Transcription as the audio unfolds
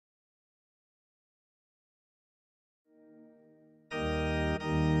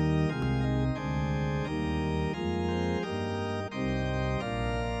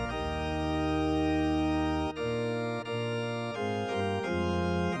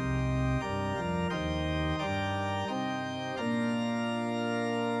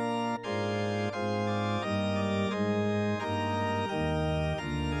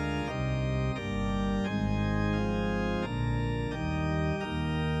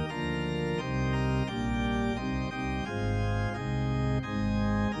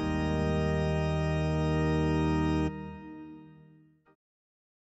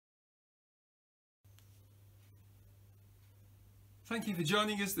Thank you for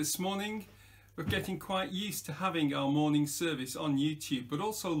joining us this morning. We're getting quite used to having our morning service on YouTube, but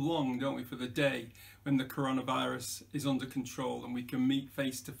also long, don't we, for the day when the coronavirus is under control and we can meet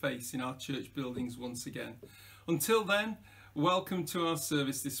face to face in our church buildings once again. Until then, welcome to our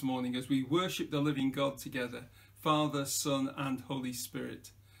service this morning as we worship the living God together, Father, Son and Holy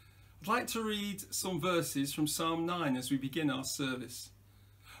Spirit. I'd like to read some verses from Psalm 9 as we begin our service.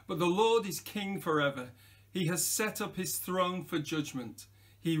 But the Lord is King forever. He has set up his throne for judgment.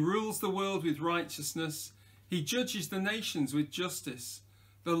 He rules the world with righteousness. He judges the nations with justice.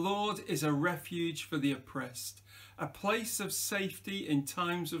 The Lord is a refuge for the oppressed, a place of safety in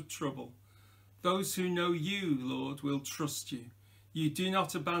times of trouble. Those who know you, Lord, will trust you. You do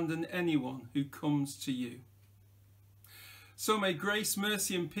not abandon anyone who comes to you. So may grace,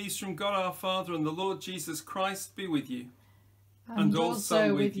 mercy and peace from God our Father and the Lord Jesus Christ be with you. And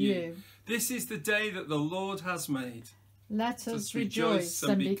also with you. This is the day that the Lord has made. Let us rejoice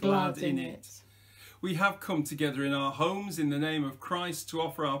and be glad in it. We have come together in our homes in the name of Christ to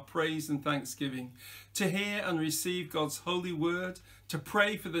offer our praise and thanksgiving, to hear and receive God's holy word, to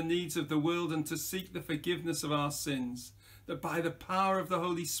pray for the needs of the world and to seek the forgiveness of our sins, that by the power of the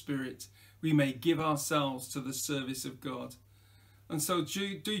Holy Spirit we may give ourselves to the service of God. And so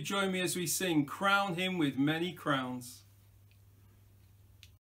do join me as we sing, Crown Him with Many Crowns.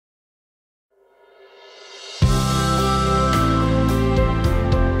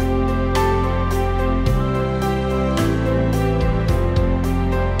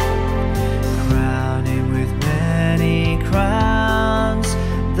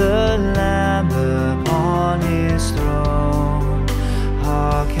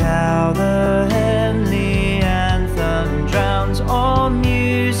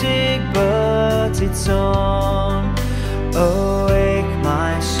 Song. Awake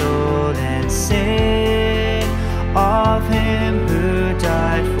my soul and sing of him who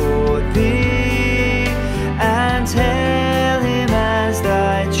died for thee, and hail him as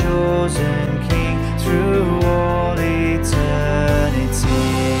thy chosen king through all eternity.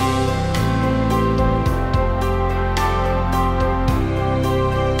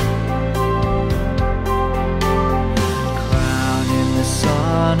 Crown him the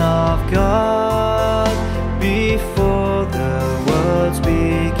Son of God before the worlds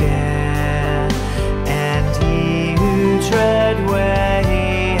began, and he who tread where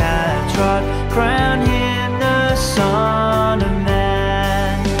he had trod, crown him the Son of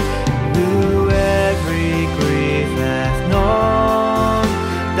Man, who every grief hath known,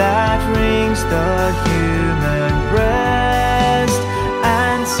 that wrings the human breast,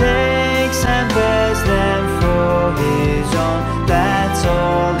 and takes and bears them for his own, that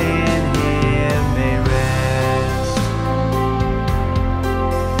all in him may rest.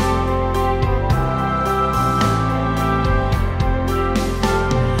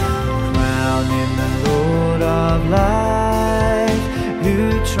 Crown him the Lord of life, who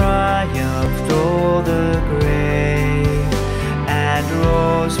triumphed o'er the grave, and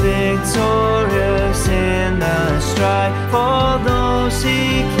rose victorious in the strife for those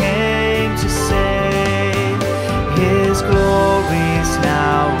he came to save. His glories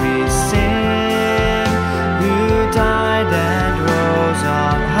now we sing, who died and rose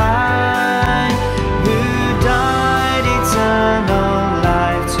on high, who died eternal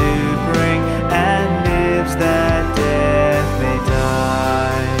life to bring, and lives that death may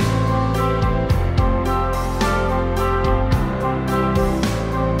die.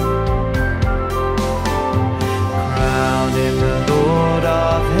 Crown him the Lord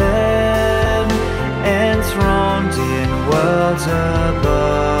of heaven, enthroned in worlds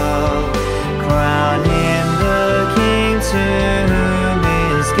above. Crown him the King to whom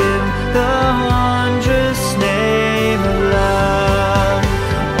is given the wondrous name of love.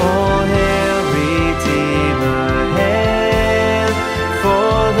 All hail, Redeemer, hail,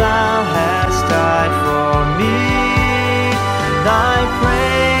 for thou hast died for me. Thy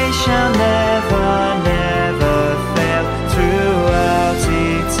praise shall never, never fail throughout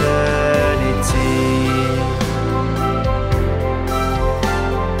eternity.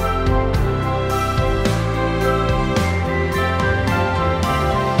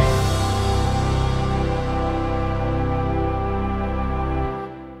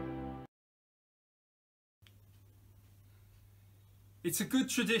 It's a good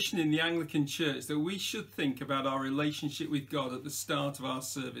tradition in the Anglican Church that we should think about our relationship with God at the start of our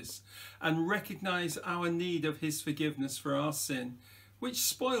service and recognise our need of his forgiveness for our sin, which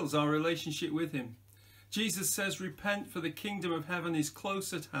spoils our relationship with him. Jesus says, repent, for the kingdom of heaven is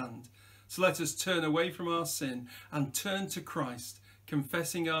close at hand. So let us turn away from our sin and turn to Christ,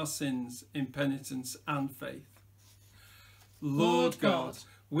 confessing our sins in penitence and faith. Lord God,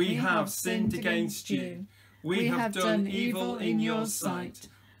 we have sinned against you. We have done evil in your sight.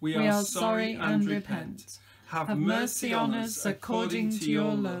 We are sorry and repent. Have mercy on us according to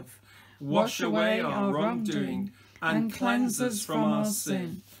your love. Wash away our wrongdoing and cleanse us from our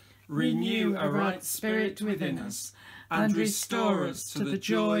sin. Renew a right spirit within us and restore us to the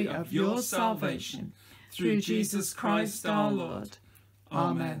joy of your salvation. Through Jesus Christ our Lord.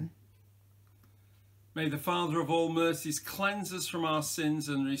 Amen. May the Father of all mercies cleanse us from our sins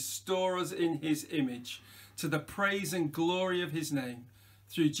and restore us in his image, to the praise and glory of his name,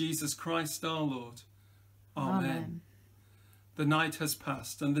 through Jesus Christ our Lord. Amen. The night has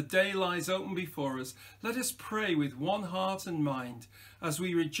passed and the day lies open before us. Let us pray with one heart and mind as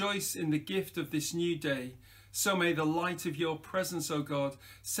we rejoice in the gift of this new day. So may the light of your presence, O God,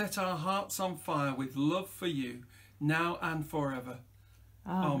 set our hearts on fire with love for you, now and forever.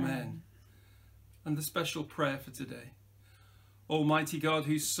 Amen. And the special prayer for today. Almighty God,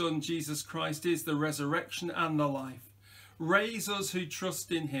 whose Son Jesus Christ is the resurrection and the life, raise us who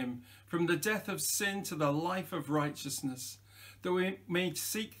trust in him from the death of sin to the life of righteousness, that we may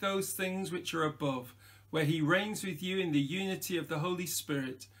seek those things which are above, where he reigns with you in the unity of the Holy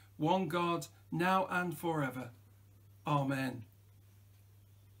Spirit, one God, now and forever. Amen.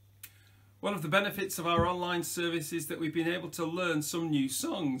 One of the benefits of our online service is that we've been able to learn some new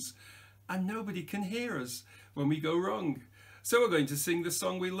songs, and nobody can hear us when we go wrong. So we're going to sing the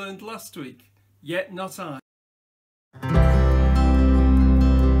song we learned last week, Yet Not I.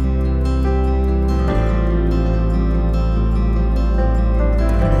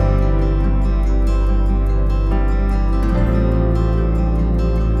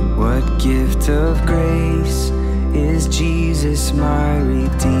 What gift of grace is Jesus my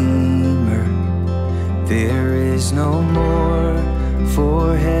Redeemer? There is no more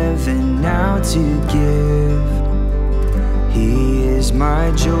for heaven now to give. He is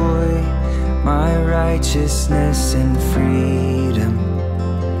my joy, my righteousness and freedom,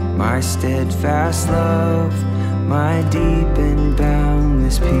 my steadfast love, my deep and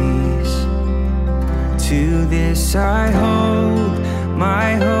boundless peace. To this I hold,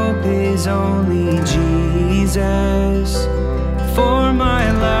 my hope is only Jesus, for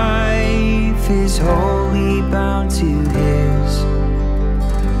my life is wholly bound to his.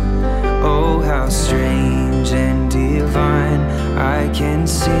 Oh, how strange and divine, I can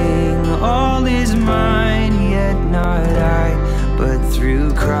sing all is mine, yet not I, but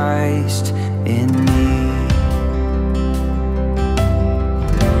through Christ in me.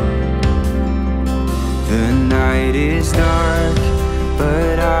 The night is dark,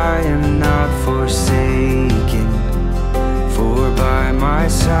 but I am not forsaken, for by my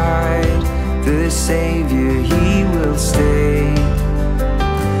side the Savior, he will stay.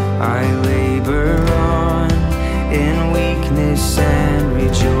 I labor on in weakness and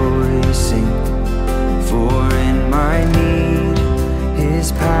rejoicing, for in my need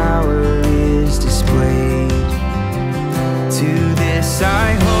his power is displayed. To this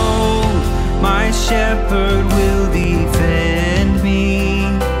I hold, my shepherd will defend me.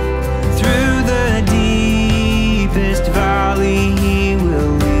 Through the deepest valley he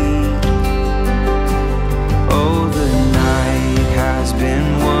will lead. Oh, the night has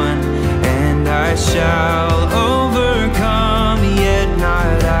been won, and I shall overcome, yet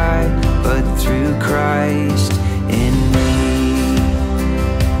not I, but through Christ in me.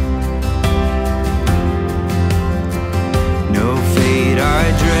 No fate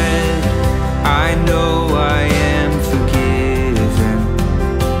I dread, I know I am forgiven.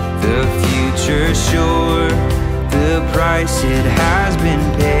 The future sure, the price it has been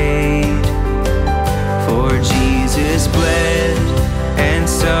paid. For Jesus bled and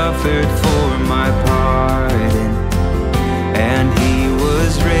suffered for my pardon, and he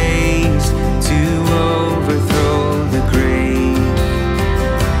was raised to overthrow the grave.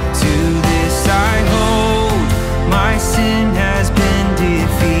 To this I hold, my sin has been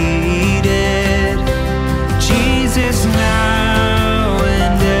defeated. Jesus now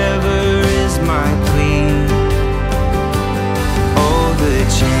and ever is my plea. Oh, the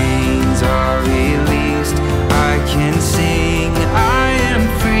chains are released, I can sing, I am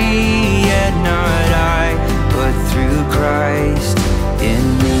free, yet not I, but through Christ in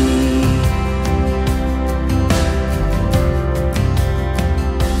me.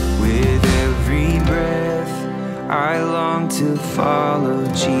 With every breath I long to follow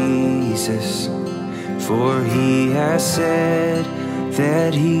Jesus, for he has said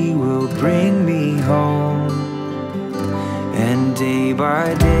that he will bring me home. And day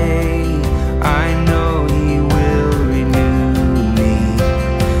by day I know he will renew me,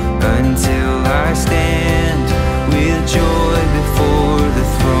 until I stand with joy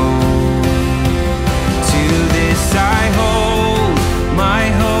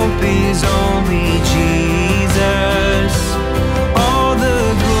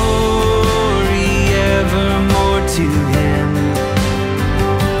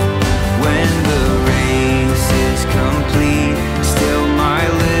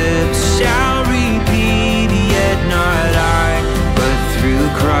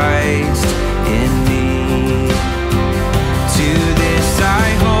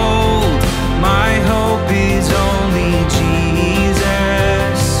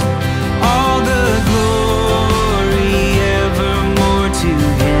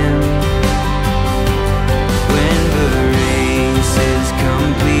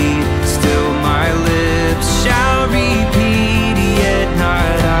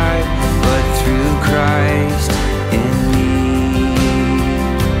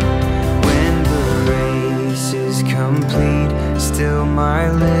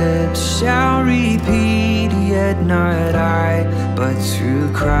lips shall repeat, yet not I, but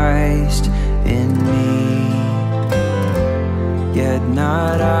through Christ in me. Yet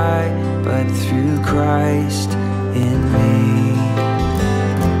not I, but through Christ in me.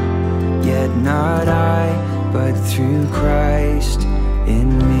 Yet not I, but through Christ in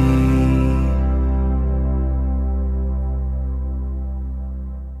me.